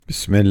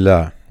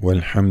Bismillah,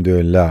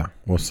 walhamdulillah,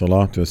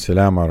 wassalatu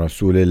wassalam ala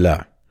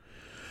rasulillah.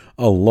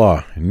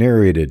 Allah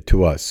narrated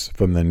to us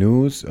from the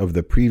news of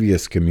the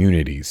previous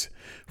communities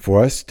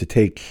for us to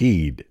take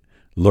heed,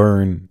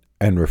 learn,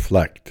 and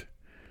reflect.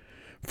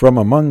 From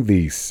among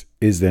these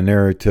is the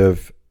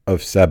narrative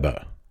of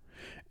Saba,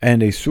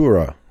 and a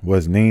surah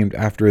was named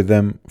after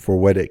them for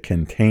what it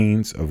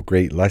contains of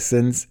great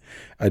lessons,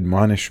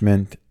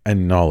 admonishment,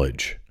 and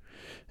knowledge.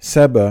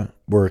 Saba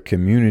were a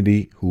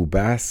community who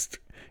basked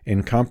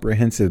in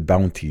comprehensive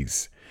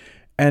bounties,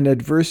 and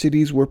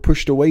adversities were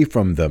pushed away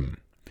from them.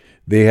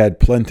 They had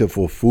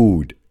plentiful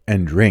food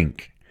and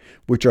drink,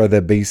 which are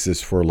the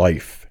basis for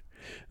life.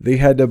 They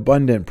had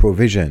abundant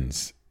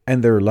provisions,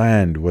 and their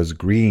land was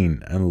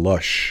green and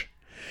lush,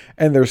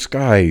 and their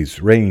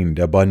skies rained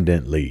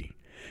abundantly,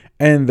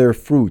 and their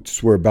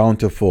fruits were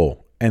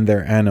bountiful, and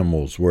their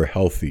animals were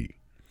healthy.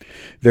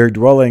 Their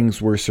dwellings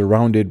were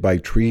surrounded by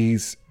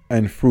trees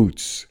and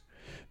fruits.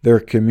 Their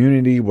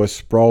community was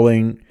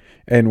sprawling,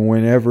 and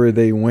whenever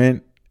they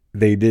went,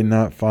 they did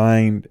not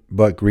find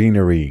but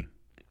greenery.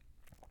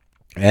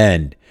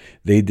 And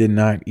they did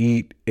not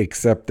eat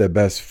except the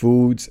best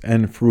foods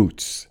and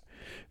fruits.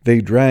 They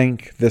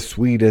drank the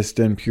sweetest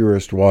and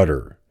purest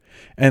water,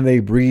 and they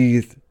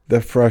breathed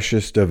the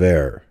freshest of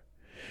air.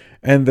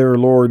 And their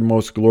Lord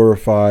Most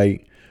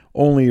Glorified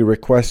only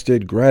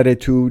requested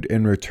gratitude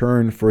in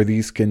return for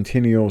these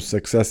continual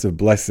successive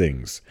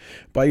blessings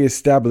by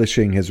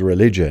establishing his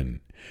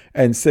religion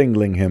and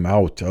singling him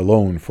out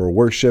alone for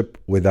worship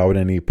without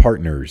any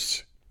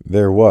partners.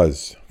 There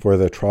was for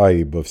the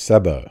tribe of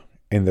Saba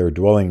in their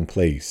dwelling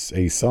place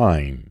a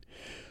sign,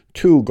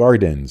 2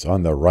 gardens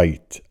on the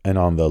right and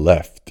on the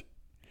left.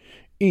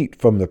 Eat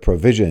from the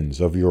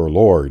provisions of your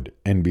Lord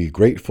and be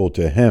grateful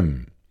to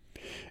him.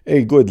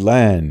 A good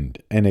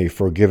land and a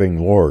forgiving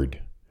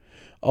Lord.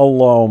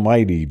 Allah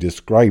Almighty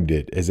described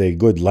it as a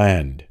good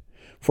land,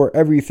 for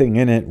everything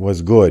in it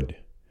was good.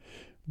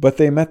 But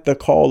they met the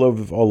call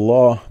of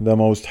Allah the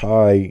Most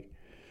High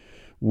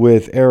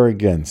with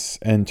arrogance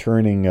and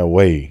turning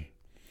away.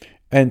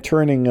 And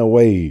turning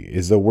away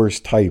is the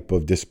worst type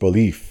of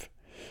disbelief.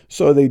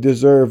 So they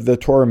deserve the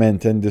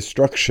torment and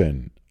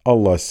destruction.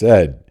 Allah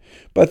said,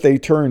 but they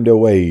turned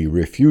away,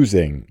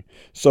 refusing.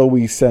 So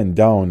we sent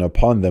down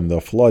upon them the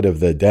flood of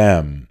the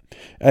dam,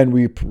 and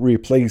we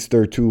replaced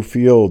their 2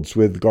 fields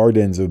with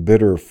gardens of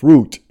bitter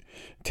fruit,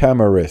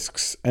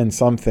 tamarisks, and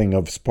something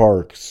of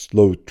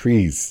spark-slow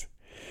trees.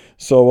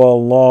 So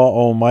Allah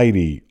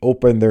Almighty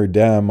opened their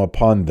dam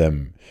upon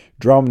them,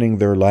 drowning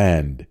their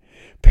land,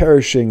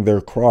 perishing their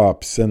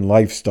crops and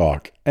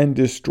livestock, and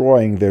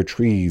destroying their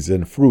trees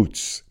and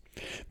fruits.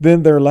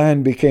 Then their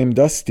land became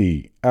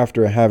dusty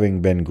after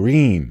having been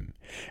green,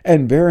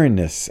 and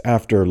barrenness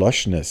after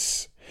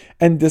lushness,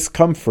 and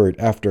discomfort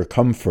after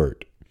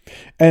comfort.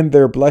 And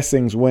their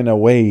blessings went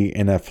away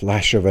in a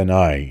flash of an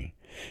eye.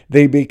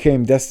 They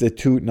became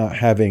destitute, not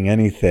having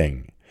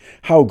anything.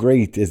 How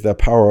great is the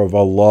power of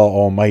Allah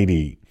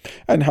Almighty,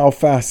 and how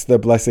fast the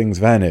blessings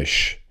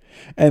vanish.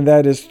 And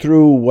that is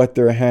through what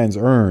their hands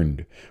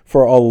earned.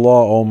 For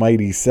Allah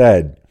Almighty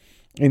said,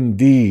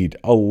 indeed,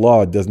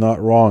 Allah does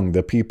not wrong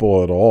the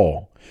people at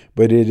all,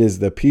 but it is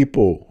the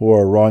people who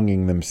are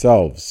wronging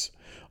themselves.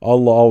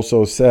 Allah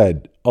also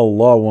said,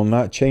 Allah will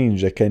not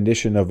change the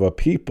condition of a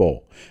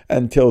people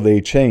until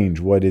they change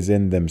what is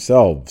in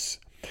themselves.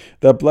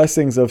 The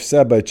blessings of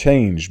Saba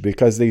changed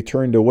because they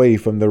turned away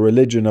from the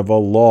religion of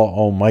Allah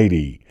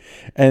Almighty,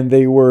 and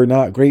they were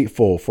not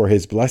grateful for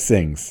his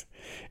blessings.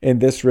 In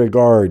this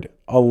regard,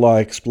 Allah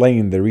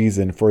explained the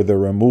reason for the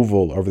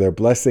removal of their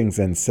blessings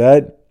and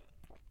said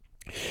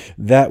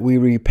that we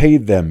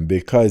repaid them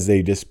because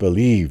they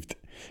disbelieved.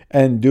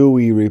 And do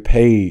we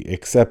repay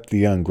except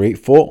the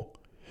ungrateful?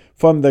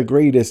 From the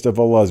greatest of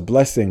Allah's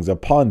blessings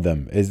upon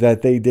them is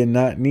that they did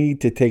not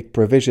need to take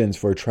provisions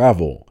for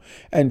travel,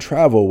 and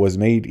travel was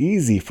made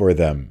easy for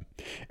them.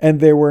 And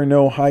there were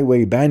no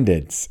highway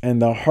bandits, and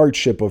the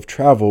hardship of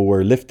travel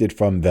were lifted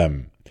from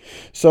them.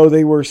 So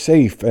they were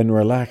safe and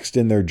relaxed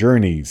in their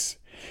journeys.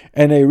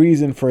 And a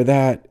reason for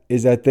that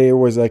is that there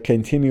was a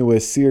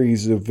continuous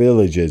series of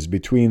villages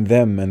between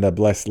them and the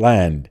blessed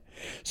land.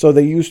 So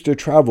they used to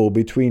travel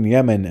between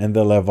Yemen and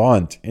the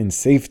Levant in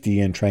safety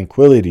and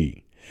tranquility.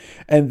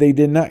 And they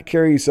did not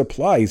carry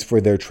supplies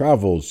for their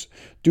travels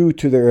due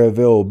to their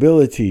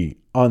availability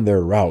on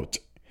their route.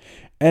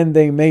 And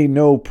they made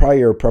no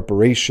prior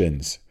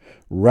preparations.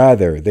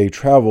 Rather, they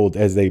traveled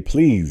as they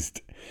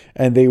pleased,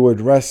 and they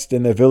would rest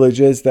in the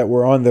villages that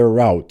were on their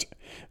route,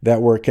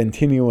 that were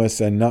continuous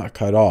and not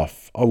cut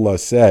off. Allah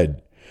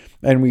said,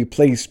 and we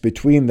placed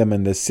between them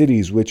and the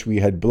cities which we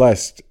had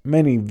blessed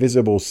many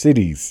visible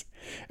cities,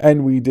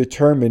 and we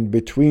determined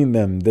between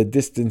them the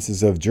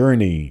distances of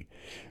journey.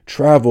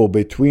 Travel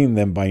between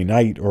them by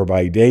night or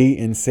by day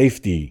in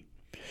safety.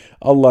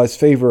 Allah's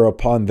favor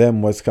upon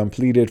them was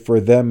completed for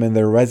them in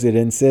their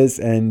residences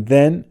and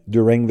then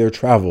during their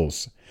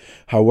travels.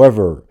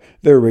 However,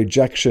 their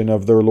rejection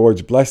of their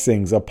Lord's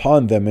blessings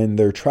upon them in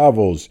their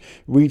travels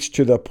reached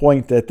to the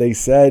point that they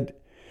said,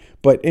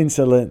 but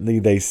insolently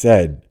they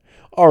said,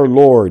 Our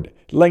Lord,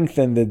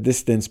 lengthen the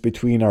distance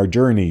between our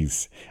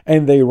journeys,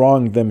 and they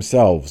wronged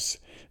themselves.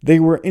 They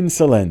were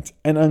insolent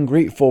and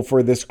ungrateful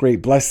for this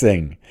great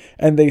blessing,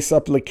 and they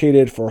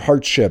supplicated for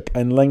hardship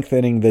and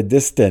lengthening the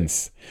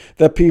distance.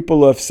 The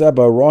people of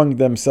Seba wronged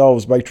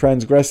themselves by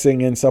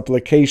transgressing in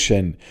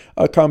supplication,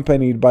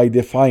 accompanied by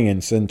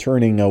defiance and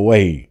turning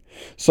away.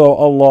 So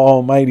Allah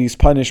Almighty's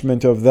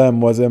punishment of them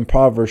was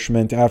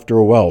impoverishment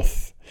after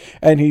wealth,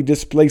 and He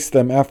displaced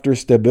them after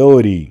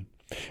stability,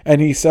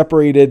 and He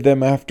separated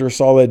them after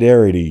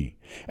solidarity,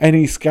 and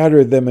He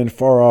scattered them in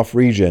far-off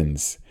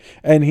regions,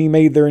 and He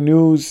made their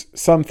news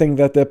something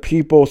that the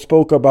people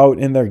spoke about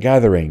in their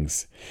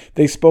gatherings.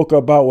 They spoke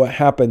about what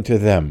happened to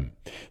them.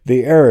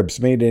 The Arabs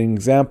made an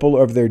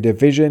example of their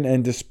division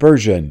and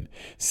dispersion,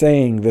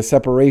 saying the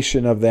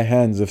separation of the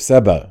hands of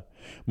Seba.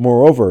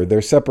 Moreover,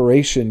 their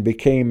separation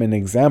became an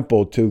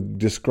example to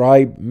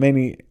describe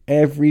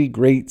every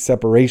great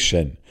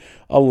separation.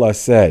 Allah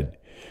said,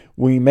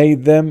 "We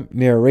made them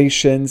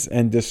narrations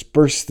and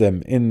dispersed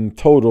them in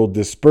total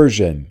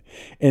dispersion.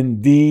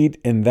 Indeed,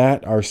 in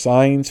that are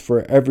signs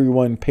for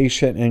everyone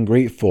patient and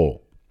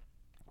grateful."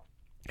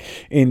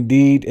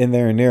 Indeed, in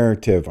their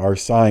narrative are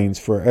signs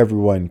for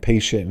everyone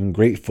patient and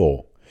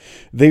grateful.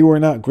 They were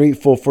not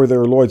grateful for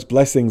their Lord's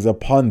blessings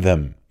upon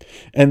them,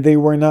 and they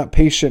were not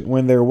patient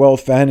when their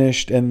wealth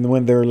vanished and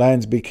when their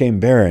lands became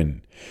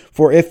barren.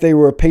 For if they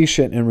were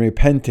patient and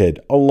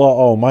repented, Allah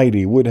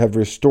Almighty would have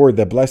restored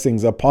the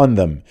blessings upon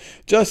them,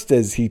 just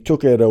as He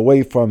took it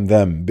away from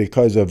them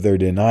because of their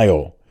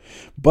denial.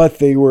 But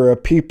they were a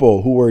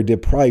people who were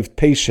deprived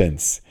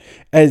patience,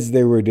 as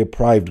they were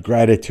deprived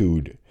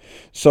gratitude.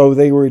 So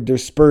they were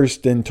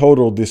dispersed in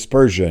total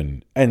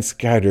dispersion and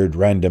scattered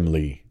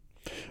randomly.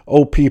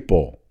 O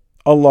people,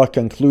 Allah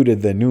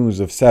concluded the news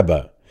of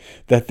Seba,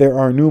 that there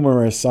are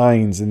numerous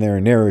signs in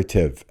their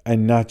narrative,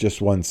 and not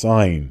just one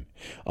sign.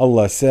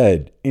 Allah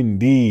said,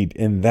 "Indeed,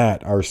 in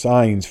that are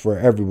signs for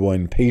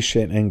everyone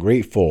patient and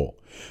grateful."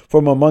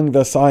 From among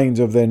the signs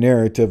of the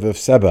narrative of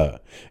Seba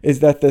is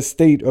that the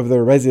state of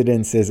their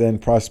residences and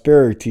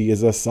prosperity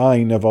is a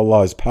sign of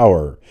Allah's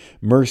power,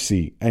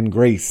 mercy, and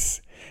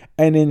grace.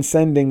 And in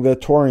sending the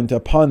torrent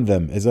upon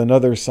them is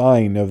another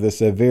sign of the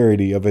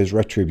severity of His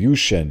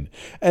retribution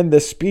and the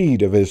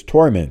speed of His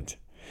torment.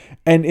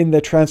 And in the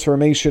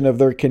transformation of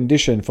their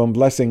condition from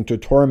blessing to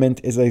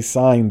torment is a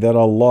sign that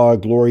Allah,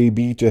 glory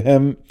be to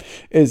Him,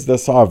 is the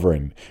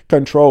sovereign,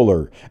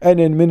 controller, and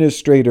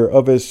administrator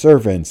of His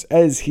servants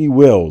as He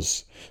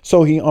wills.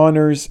 So He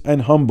honors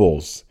and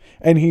humbles,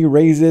 and He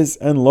raises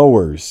and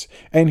lowers,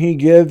 and He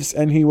gives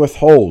and He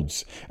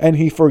withholds, and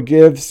He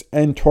forgives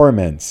and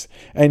torments,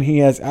 and He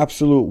has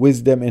absolute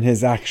wisdom in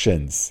His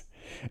actions.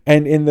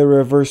 And in the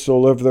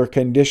reversal of their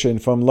condition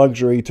from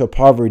luxury to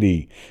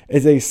poverty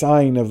is a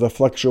sign of the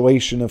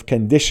fluctuation of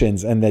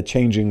conditions and the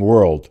changing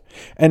world,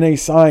 and a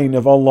sign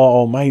of Allah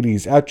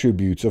Almighty's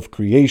attributes of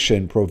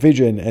creation,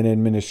 provision, and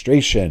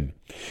administration,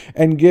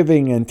 and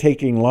giving and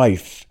taking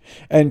life.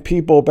 And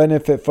people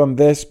benefit from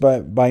this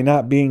by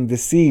not being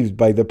deceived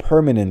by the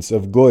permanence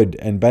of good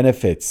and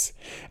benefits.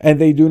 And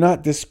they do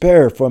not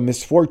despair from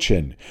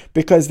misfortune,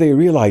 because they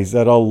realize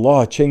that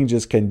Allah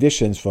changes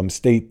conditions from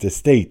state to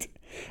state.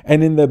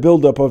 And in the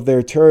buildup of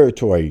their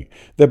territory,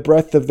 the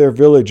breadth of their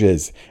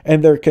villages,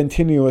 and their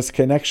continuous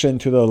connection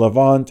to the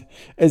Levant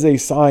is a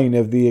sign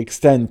of the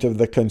extent of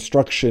the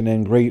construction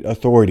and great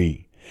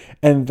authority,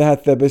 and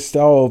that the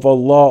bestowal of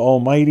Allah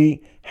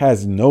Almighty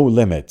has no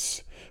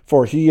limits,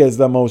 for He is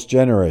the most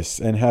generous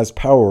and has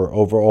power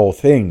over all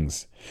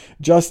things,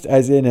 just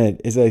as in it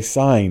is a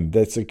sign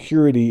that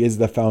security is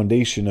the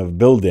foundation of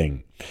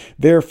building.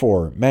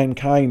 Therefore,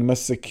 mankind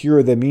must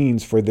secure the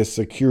means for this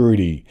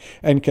security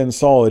and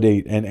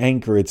consolidate and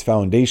anchor its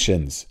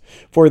foundations,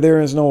 for there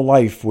is no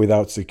life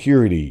without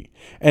security.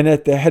 And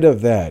at the head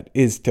of that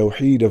is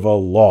Tawheed of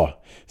Allah,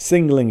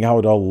 singling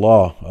out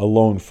Allah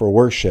alone for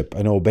worship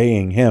and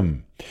obeying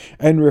Him,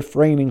 and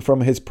refraining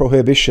from His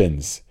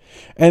prohibitions.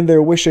 And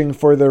their wishing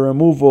for the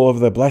removal of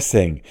the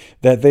blessing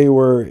that they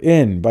were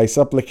in by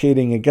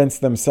supplicating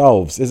against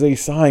themselves is a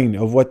sign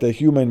of what the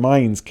human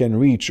minds can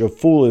reach of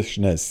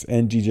foolishness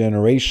and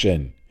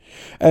degeneration,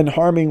 and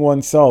harming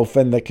oneself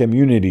and the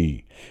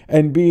community,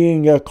 and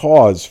being a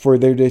cause for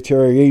their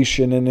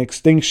deterioration and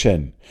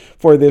extinction.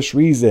 For this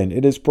reason,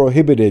 it is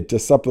prohibited to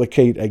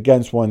supplicate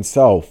against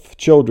oneself,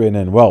 children,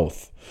 and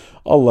wealth.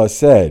 Allah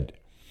said,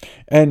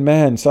 "And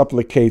man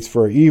supplicates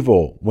for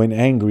evil when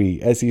angry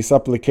as he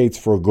supplicates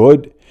for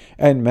good,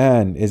 and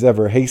man is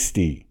ever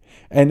hasty."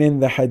 And in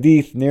the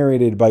hadith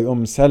narrated by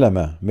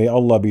Salama, may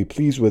Allah be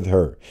pleased with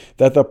her,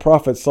 that the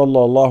Prophet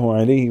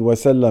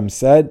ﷺ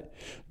said,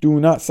 "Do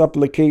not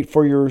supplicate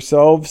for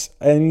yourselves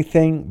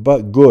anything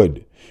but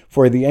good,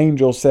 for the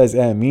angel says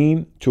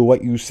Ameen to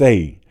what you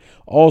say."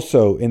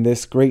 Also in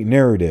this great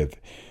narrative,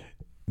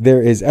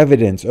 there is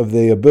evidence of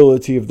the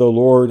ability of the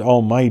Lord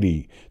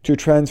Almighty to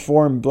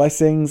transform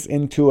blessings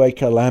into a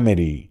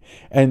calamity,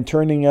 and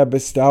turning a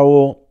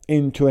bestowal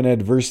into an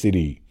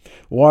adversity.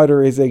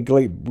 Water is a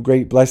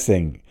great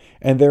blessing,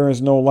 and there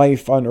is no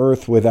life on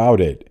earth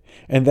without it.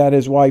 and that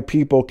is why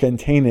people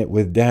contain it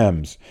with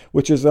dams,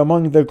 which is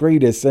among the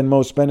greatest and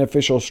most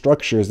beneficial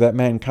structures that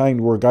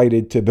mankind were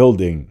guided to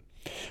building.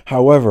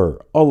 However,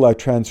 Allah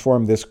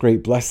transformed this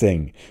great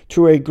blessing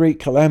to a great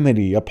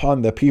calamity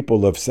upon the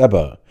people of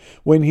Seba,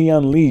 when He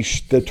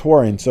unleashed the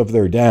torrents of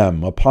their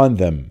dam upon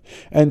them,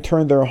 and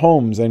turned their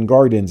homes and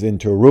gardens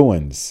into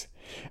ruins.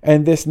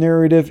 And this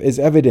narrative is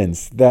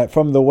evidence that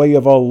from the way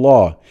of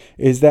Allah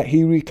is that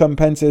He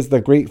recompenses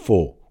the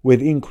grateful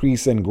with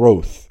increase and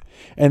growth,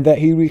 and that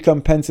He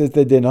recompenses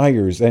the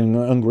deniers and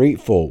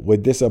ungrateful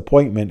with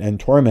disappointment and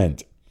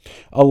torment.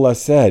 Allah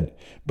said,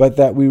 "But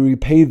that we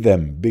repaid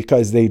them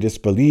because they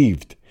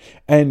disbelieved,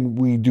 and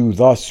we do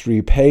thus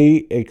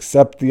repay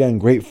except the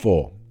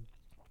ungrateful."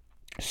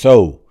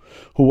 So,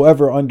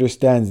 whoever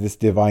understands this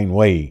divine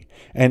way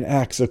and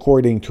acts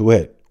according to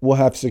it will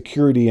have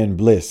security and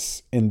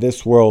bliss in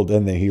this world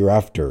and the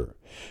hereafter.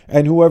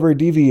 And whoever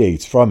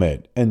deviates from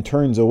it and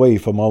turns away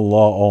from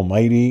Allah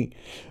Almighty,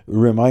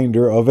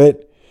 reminder of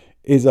it,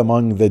 is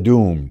among the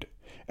doomed.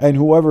 And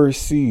whoever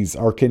sees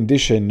our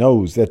condition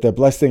knows that the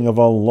blessing of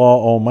Allah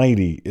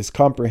Almighty is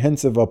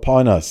comprehensive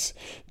upon us,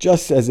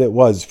 just as it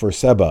was for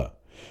Seba.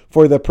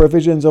 For the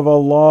provisions of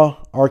Allah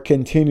are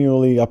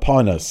continually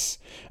upon us,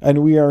 and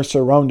we are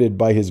surrounded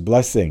by His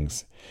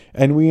blessings,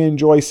 and we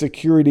enjoy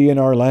security in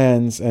our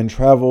lands, and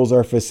travels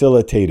are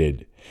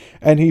facilitated.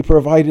 And He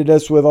provided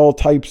us with all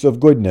types of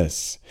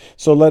goodness.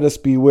 So let us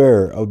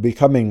beware of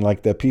becoming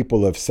like the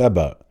people of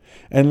Seba,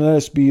 and let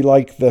us be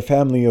like the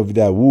family of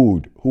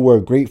Dawood, who were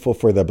grateful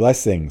for the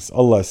blessings.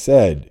 Allah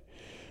said,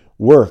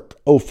 "Work,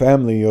 O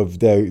family of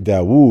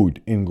Dawood,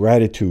 in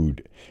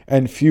gratitude,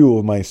 and few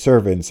of my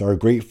servants are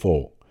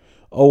grateful.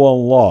 O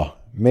Allah,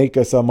 make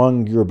us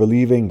among your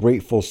believing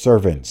grateful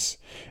servants,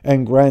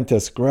 and grant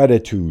us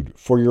gratitude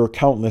for your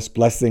countless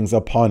blessings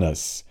upon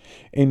us.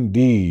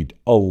 Indeed,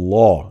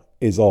 Allah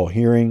is all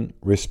hearing,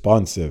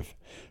 responsive."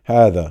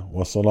 هذا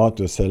والصلاة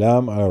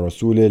والسلام على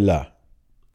رسول الله.